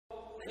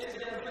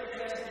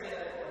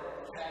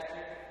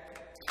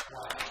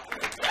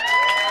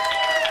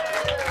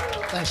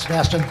Thanks,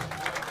 Sebastian.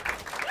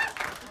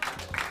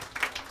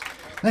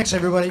 Thanks,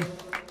 everybody.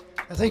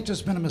 I think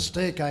there's been a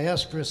mistake. I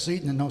asked for a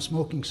seat in the no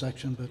smoking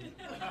section, but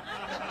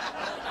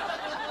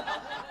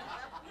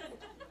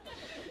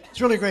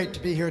it's really great to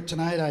be here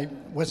tonight. I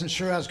wasn't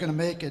sure I was going to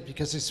make it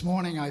because this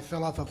morning I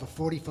fell off of a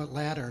 40-foot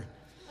ladder.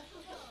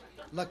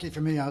 Lucky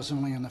for me, I was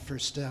only on the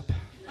first step.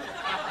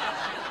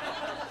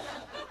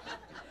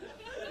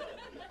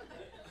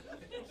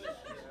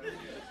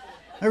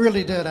 I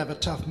really did have a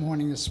tough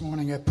morning this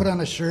morning. I put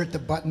on a shirt, the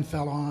button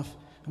fell off.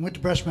 I went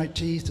to brush my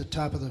teeth, the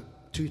top of the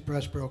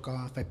toothbrush broke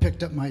off. I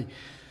picked up my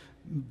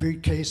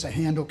briefcase, the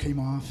handle came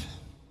off.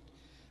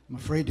 I'm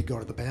afraid to go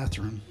to the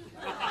bathroom.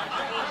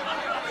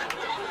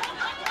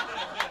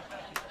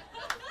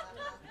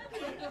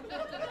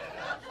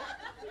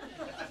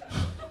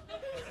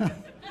 Yeah,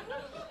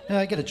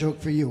 I got a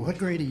joke for you. What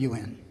grade are you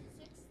in?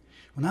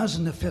 When I was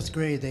in the 5th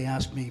grade, they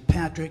asked me,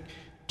 Patrick,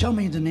 tell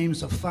me the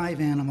names of 5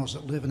 animals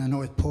that live in the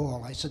North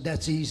Pole. I said,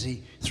 that's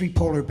easy. 3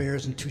 polar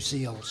bears and 2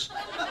 seals.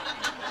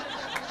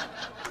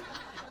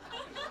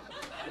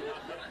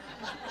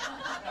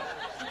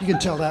 You can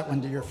tell that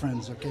one to your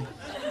friends, okay?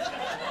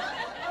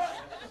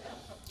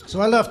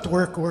 So I left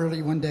work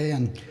early one day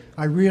and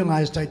I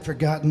realized I'd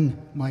forgotten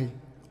my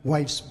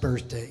wife's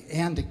birthday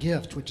and a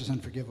gift, which is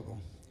unforgivable.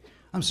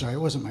 I'm sorry, it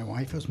wasn't my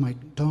wife, it was my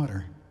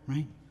daughter, right?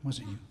 It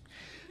wasn't you.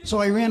 So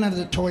I ran into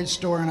the toy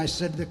store and I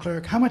said to the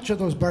clerk, how much are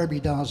those Barbie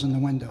dolls in the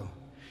window?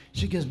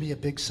 She gives me a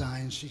big sigh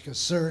and she goes,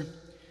 sir,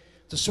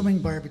 the swimming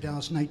Barbie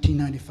dolls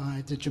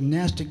 1995, the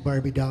gymnastic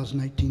Barbie dolls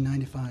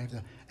 1995,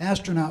 the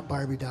astronaut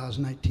Barbie dolls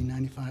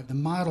 1995, the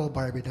model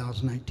Barbie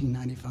dolls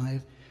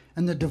 1995,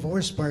 and the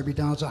divorced Barbie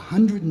dolls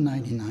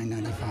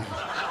 $199.95.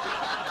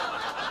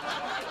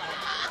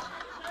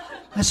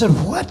 I said,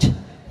 what?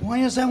 Why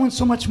is that one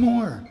so much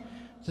more?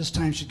 This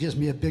time she gives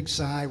me a big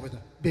sigh with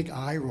a big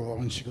eye roll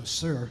and she goes,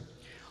 sir,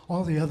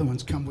 all the other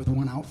ones come with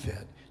one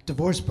outfit.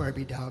 Divorced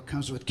Barbie doll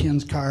comes with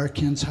Ken's car,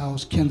 Ken's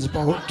house, Ken's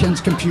boat, Ken's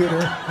computer,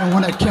 and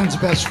one of Ken's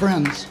best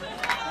friends.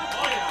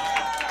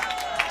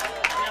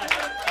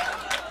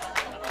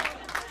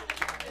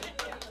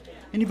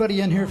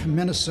 Anybody in here from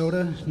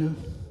Minnesota? No?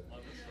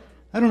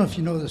 I don't know if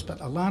you know this, but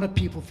a lot of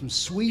people from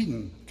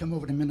Sweden come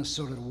over to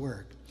Minnesota to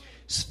work.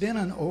 Sven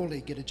and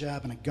Ole get a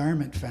job in a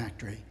garment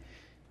factory.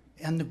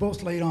 And they're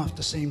both laid off at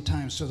the same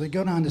time, so they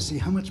go down to see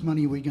how much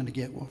money we're going to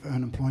get for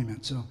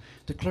unemployment. So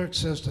the clerk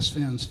says to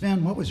Sven,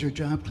 Sven, what was your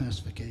job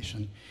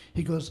classification?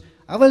 He goes,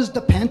 I was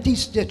the panty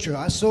stitcher.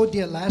 I sewed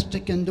the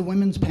elastic in the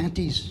women's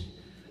panties.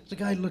 The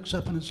guy looks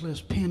up on his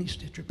list, panty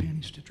stitcher,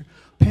 panty stitcher.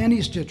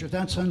 Panty stitcher,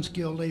 that's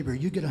unskilled labor.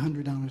 You get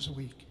 $100 a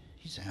week.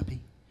 He's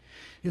happy.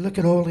 You look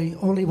at Ole.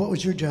 Ole, what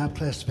was your job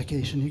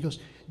classification? He goes,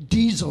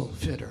 diesel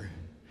fitter.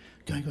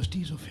 Guy goes,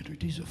 diesel fitter,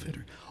 diesel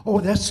fitter. Oh,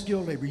 that's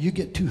skilled labor. You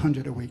get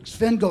 $200 a week.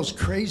 Sven goes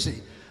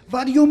crazy.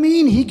 What do you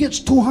mean? He gets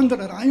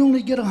 $200. I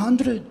only get $100.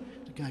 The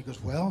guy goes,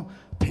 well,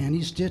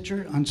 panty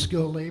stitcher,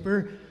 unskilled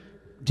labor,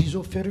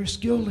 diesel fitter,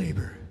 skilled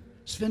labor.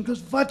 Sven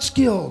goes, what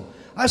skill?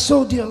 I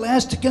sewed the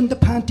elastic in the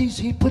panties.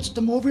 He puts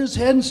them over his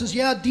head and says,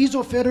 yeah,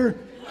 diesel fitter.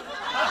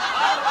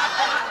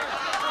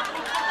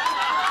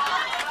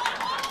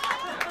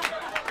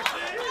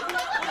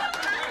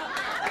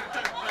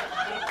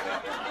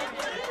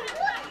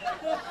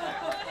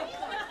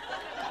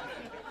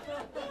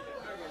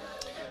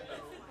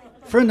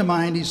 A friend of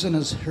mine, he's in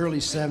his early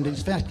 70s. In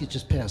fact, he's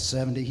just past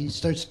 70. He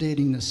starts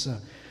dating this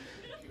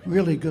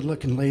really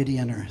good-looking lady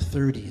in her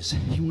 30s.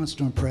 He wants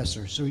to impress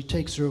her, so he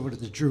takes her over to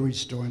the jewelry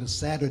store on a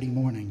Saturday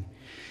morning.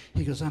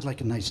 He goes, I'd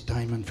like a nice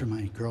diamond for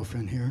my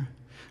girlfriend here.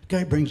 The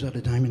guy brings out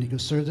a diamond. He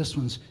goes, sir, this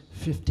one's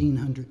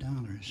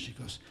 $1,500. She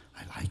goes,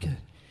 I like it.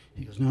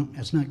 He goes, no,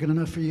 that's not good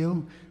enough for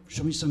you.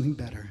 Show me something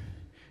better.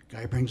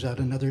 Guy brings out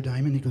another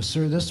diamond. He goes,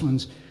 sir, this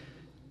one's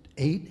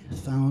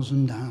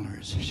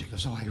 $8,000. She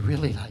goes, oh, I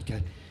really like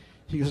it.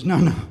 He goes, no,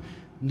 no,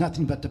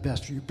 nothing but the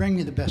best for you. Bring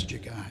me the best you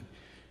got.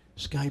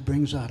 This guy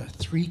brings out a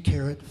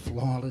 3-carat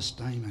flawless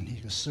diamond. He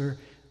goes, sir,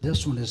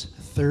 this one is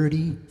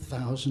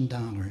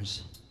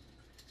 $30,000.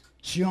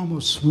 She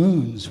almost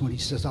swoons when he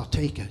says, I'll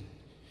take it.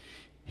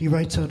 He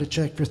writes out a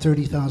check for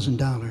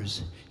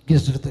 $30,000,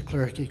 gives it to the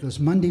clerk. He goes,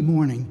 Monday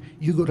morning,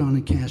 you go down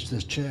and cash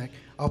this check.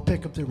 I'll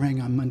pick up the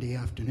ring on Monday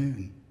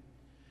afternoon.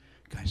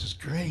 The guy says,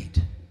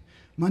 great.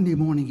 Monday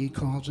morning, he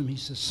calls him. He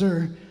says,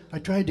 sir, I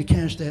tried to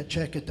cash that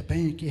check at the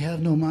bank. You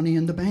have no money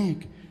in the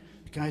bank.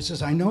 The guy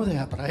says, I know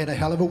that, but I had a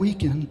hell of a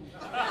weekend.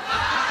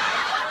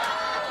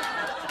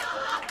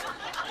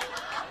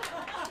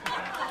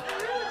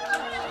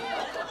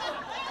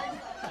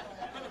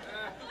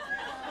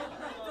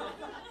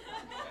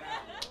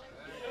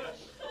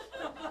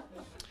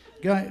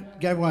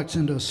 Guy walks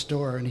into a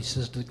store and he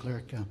says to the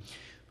clerk,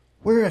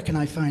 where can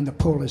I find the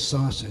Polish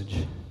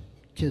sausage?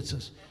 Kid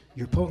says,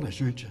 you're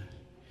Polish, aren't you?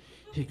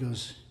 He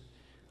goes,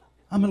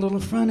 I'm a little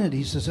affronted.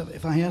 He says,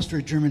 if I asked for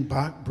a German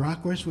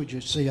bratwurst, would you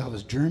say I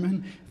was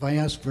German? If I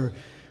asked for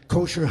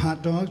kosher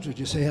hot dogs, would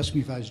you say, ask me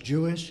if I was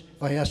Jewish?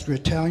 If I asked for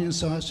Italian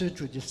sausage,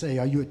 would you say,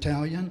 are you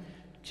Italian?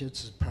 Kid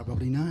says,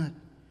 probably not.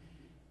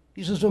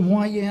 He says, well,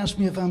 why you ask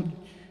me if I'm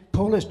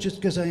Polish just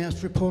because I asked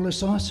for Polish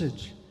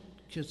sausage.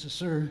 Kid says,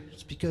 sir,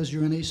 it's because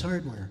you're in Ace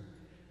Hardware.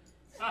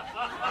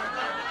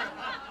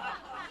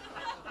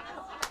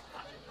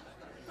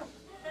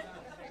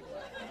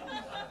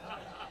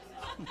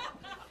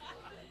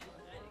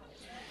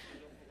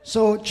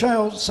 So a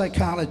child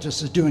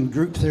psychologist is doing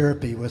group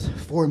therapy with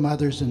 4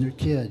 mothers and their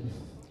kid.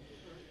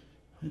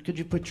 Could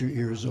you put your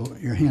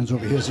hands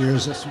over his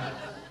ears?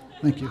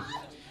 Thank you.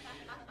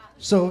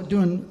 So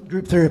doing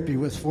group therapy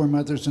with 4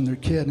 mothers and their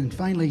kid, and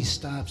finally he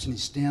stops and he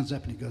stands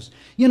up and he goes,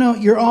 you know,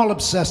 you're all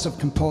obsessive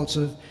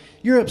compulsive.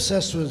 You're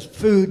obsessed with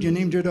food, you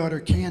named your daughter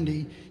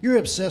Candy. You're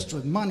obsessed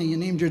with money, you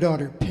named your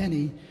daughter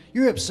Penny.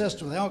 You're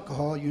obsessed with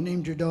alcohol, you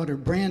named your daughter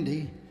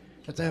Brandy.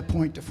 At that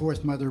point, the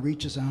 4th mother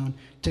reaches out,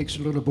 takes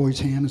her little boy's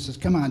hand and says,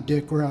 come on,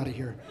 Dick, we're out of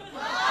here.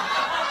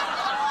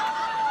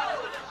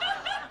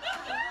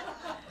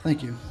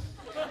 Thank you.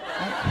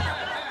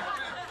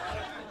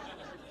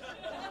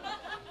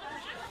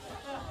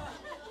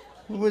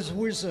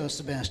 Where's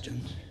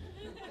Sebastian?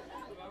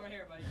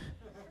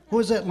 What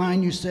was that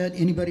line you said?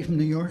 Anybody from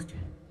New York?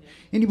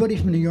 Anybody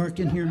from New York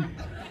in here?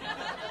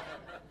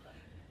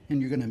 And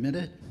you're going to admit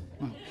it?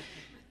 Well,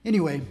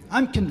 anyway,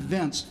 I'm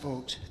convinced,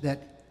 folks,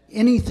 that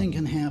anything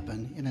can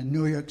happen in a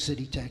New York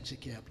City taxi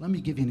cab. Let me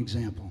give you an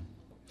example.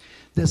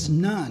 This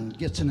nun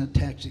gets in a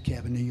taxi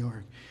cab in New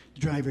York. The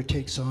driver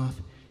takes off,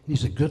 and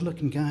he's a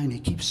good-looking guy, and he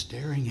keeps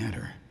staring at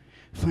her.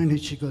 Finally,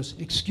 she goes,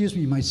 excuse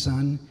me, my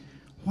son,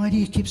 why do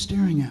you keep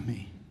staring at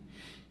me?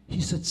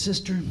 He said,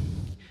 sister,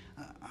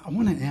 I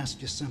want to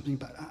ask you something,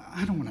 but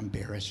I don't want to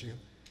embarrass you.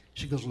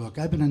 She goes, look,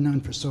 I've been a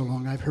nun for so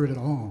long, I've heard it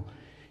all.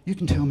 You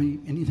can tell me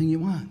anything you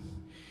want.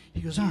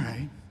 He goes, all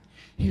right.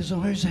 He goes, I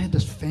always had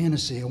this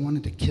fantasy, I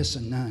wanted to kiss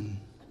a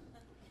nun.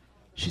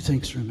 She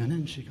thinks for a minute,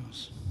 and she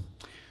goes,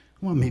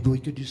 well, maybe we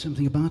could do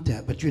something about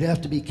that, but you'd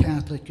have to be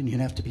Catholic and you'd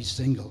have to be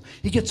single.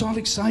 He gets all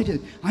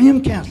excited. I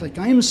am Catholic,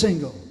 I am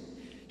single.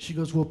 She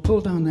goes, well,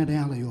 pull down that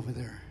alley over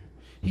there.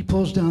 He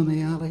pulls down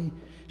the alley.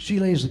 She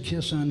lays a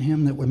kiss on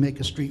him that would make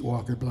a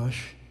streetwalker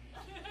blush.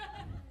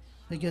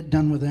 They get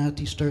done with that.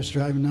 He starts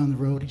driving down the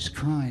road. He's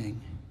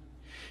crying.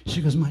 She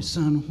goes, my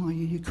son, why are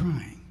you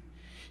crying?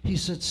 He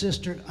said,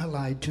 sister, I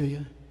lied to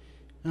you.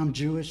 I'm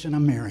Jewish and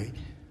I'm married.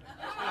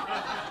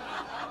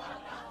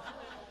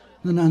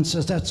 The nun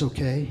says, that's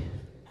okay.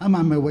 I'm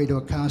on my way to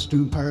a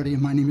costume party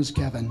and my name is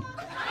Kevin.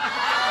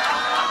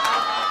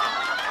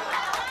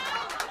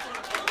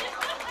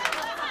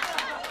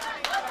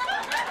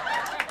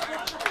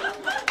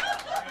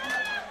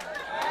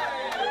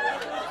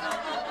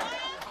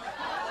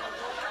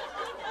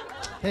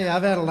 Hey,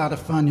 I've had a lot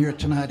of fun here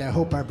tonight. I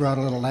hope I brought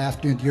a little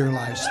laughter into your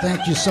lives.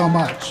 Thank you so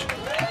much.